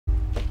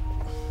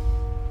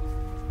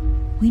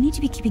We need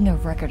to be keeping a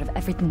record of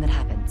everything that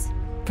happens.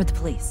 For the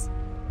police.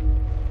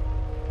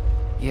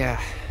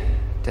 Yeah.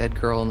 Dead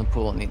girl in the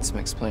pool needs some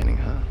explaining,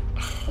 huh?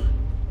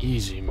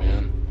 Easy,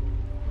 man.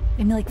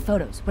 Maybe like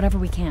photos, whatever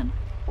we can.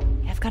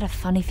 I've got a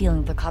funny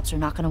feeling the cops are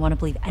not gonna want to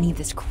believe any of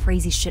this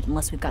crazy shit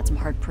unless we've got some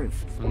hard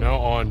proof. From now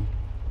on,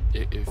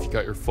 if you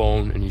got your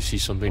phone and you see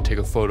something, take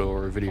a photo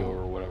or a video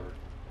or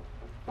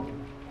whatever.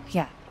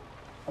 Yeah.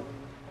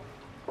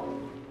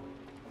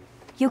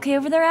 You okay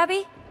over there,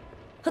 Abby?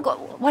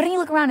 Look, why don't you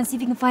look around and see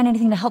if you can find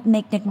anything to help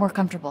make Nick more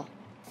comfortable?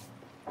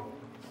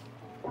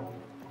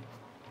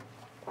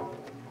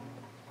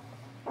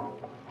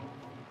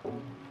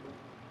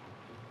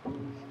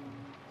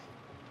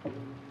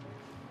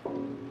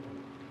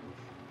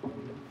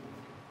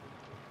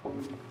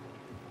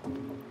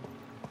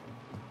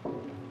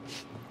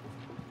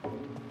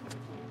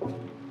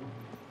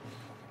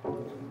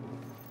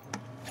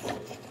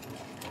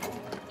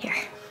 Here,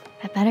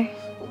 that better?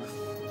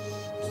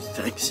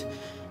 Thanks.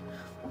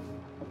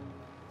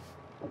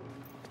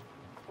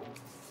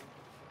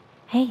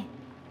 Hey.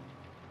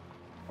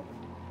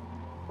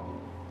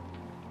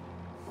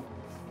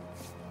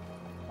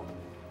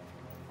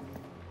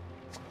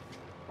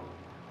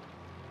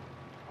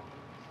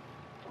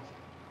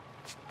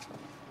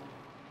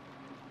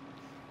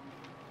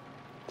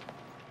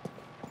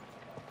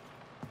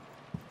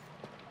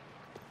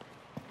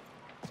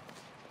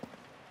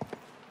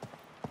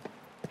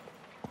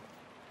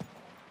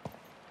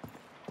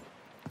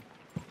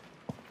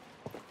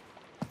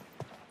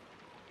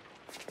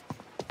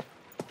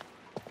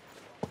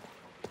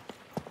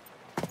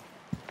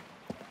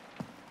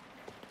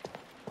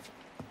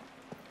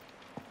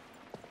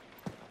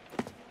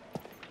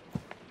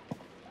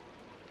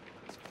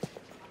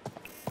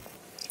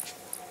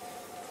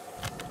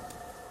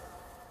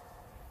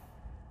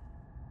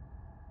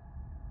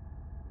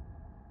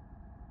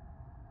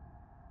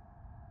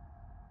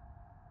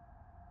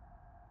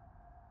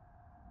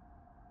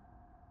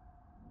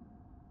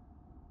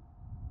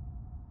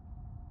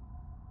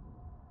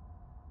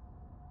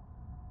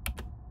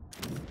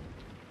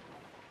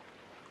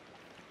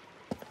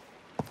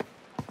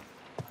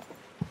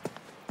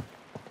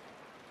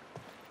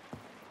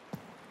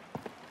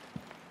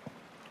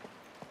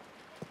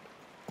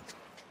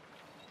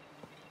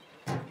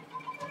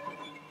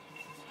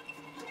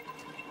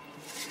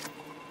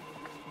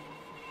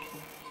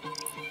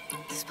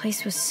 This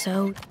place was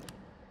so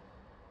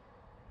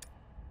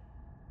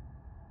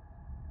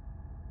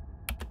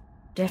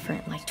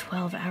different like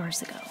 12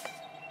 hours ago.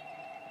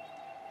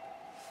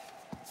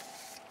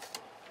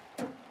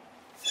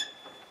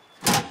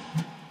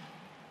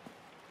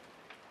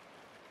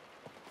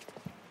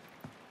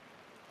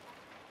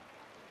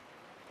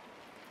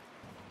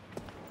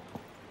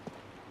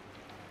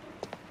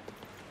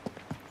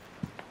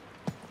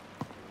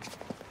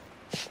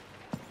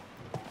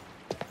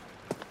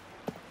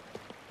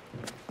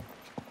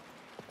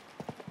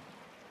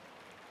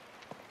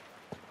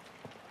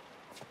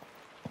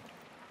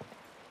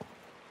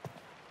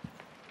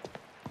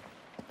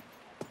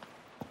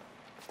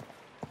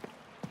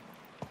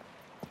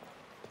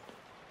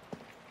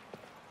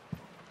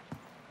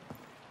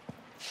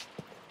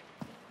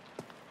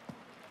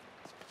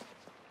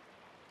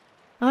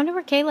 I wonder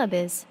where Caleb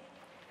is.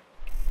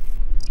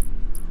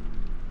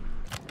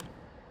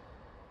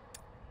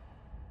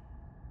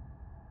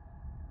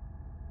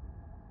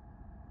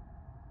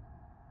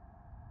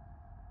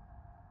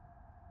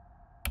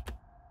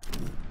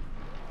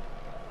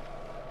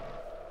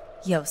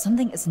 Yo,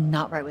 something is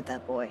not right with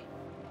that boy.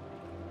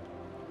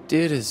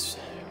 Dude is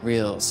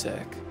real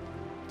sick.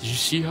 Did you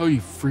see how he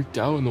freaked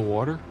out in the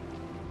water?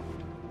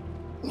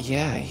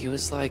 Yeah, he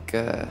was like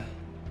a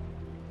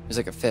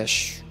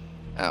fish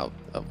out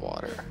of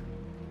water.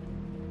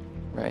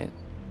 Right?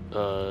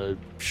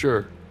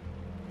 Sure.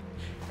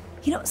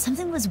 You know,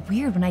 something was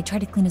weird when I tried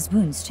to clean his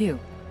wounds, too.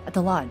 At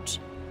the lodge.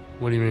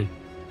 What do you mean?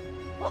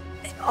 Well,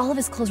 all of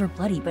his clothes were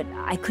bloody, but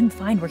I couldn't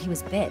find where he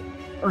was bit.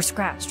 Or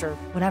scratched, or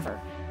whatever.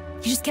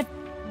 He just kept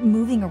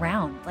moving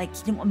around, like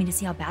he didn't want me to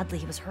see how badly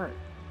he was hurt.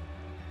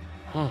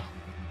 Huh.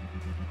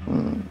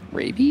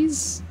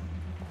 Rabies?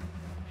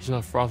 He's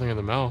not frothing at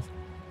the mouth.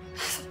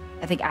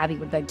 I think Abby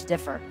would beg to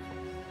differ.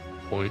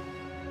 Point.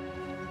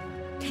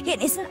 Yeah,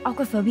 isn't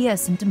aquaphobia a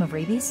symptom of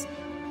rabies?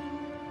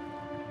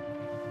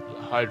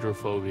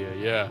 Hydrophobia,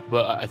 yeah.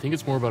 But I think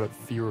it's more about a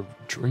fear of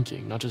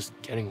drinking, not just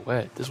getting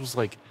wet. This was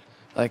like...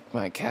 Like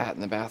my cat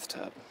in the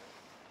bathtub.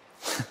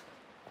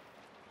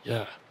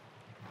 Yeah.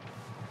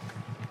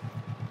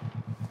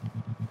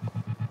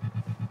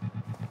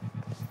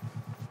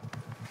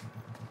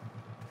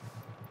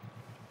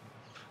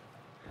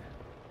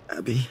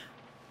 Abby,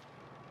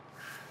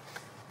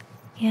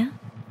 Yeah?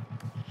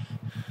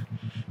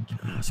 can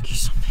I ask you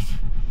something?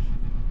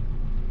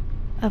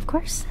 Of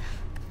course.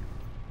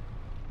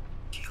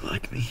 Do you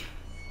like me?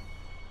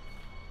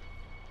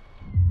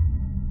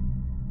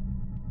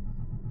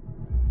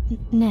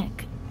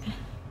 Nick.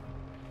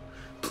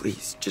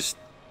 Please, just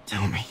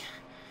tell me.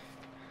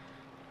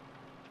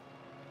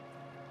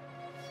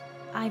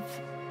 I've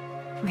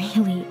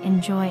really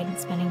enjoyed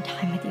spending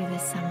time with you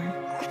this summer.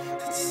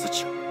 That's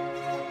such...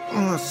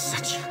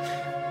 such...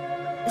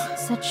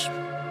 Such...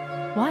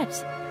 what?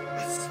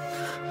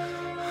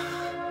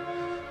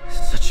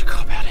 Such a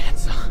cop-out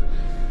answer.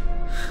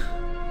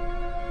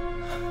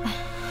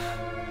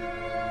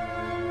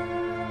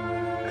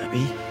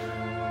 Abby,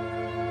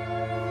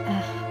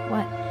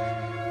 What?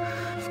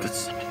 I've got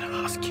something to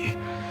ask you.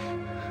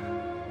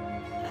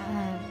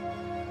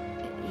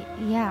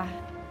 Yeah.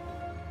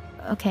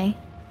 Okay.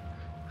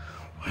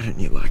 Why don't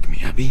you like me,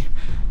 Abby?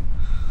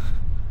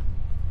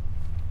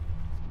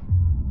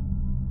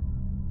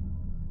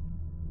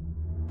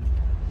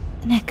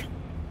 Nick,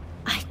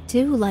 I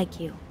do like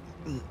you.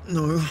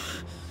 No.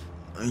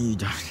 You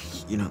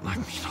don't. You don't like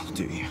me at all,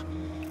 do you?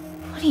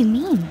 What do you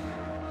mean?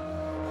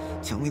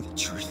 Tell me the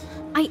truth.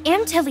 I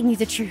am telling you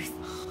the truth.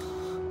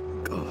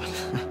 God.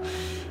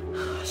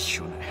 I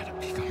sure know how to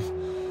pick 'em.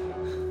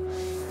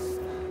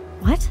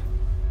 What?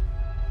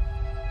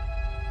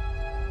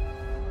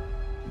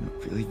 You're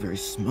not really very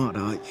smart,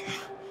 are you?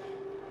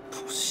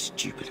 Poor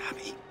stupid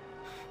Abby.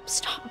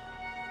 Stop.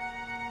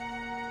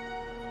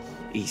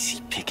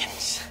 Easy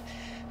pickings.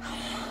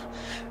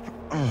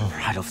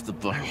 Right off the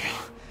bone.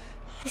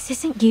 This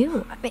isn't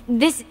you. I mean,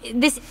 this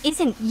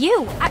isn't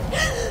you.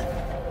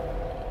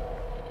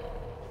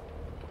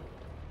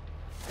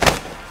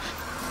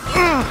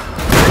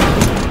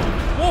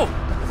 Whoa!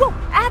 Whoa,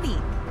 Abby!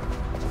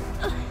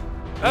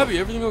 Abby,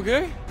 everything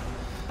okay?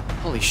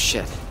 Holy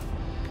shit.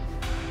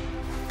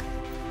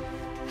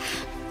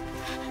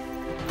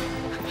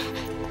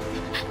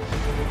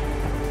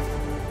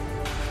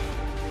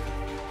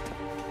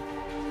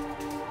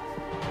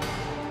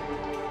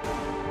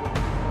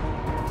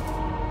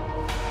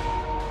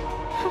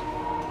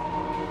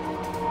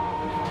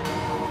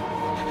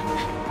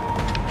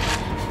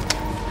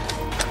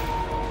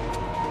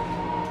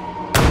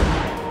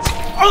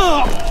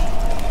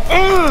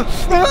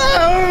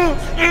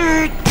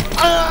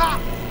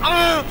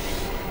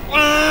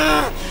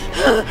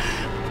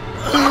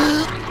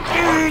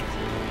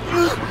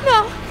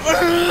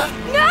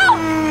 No!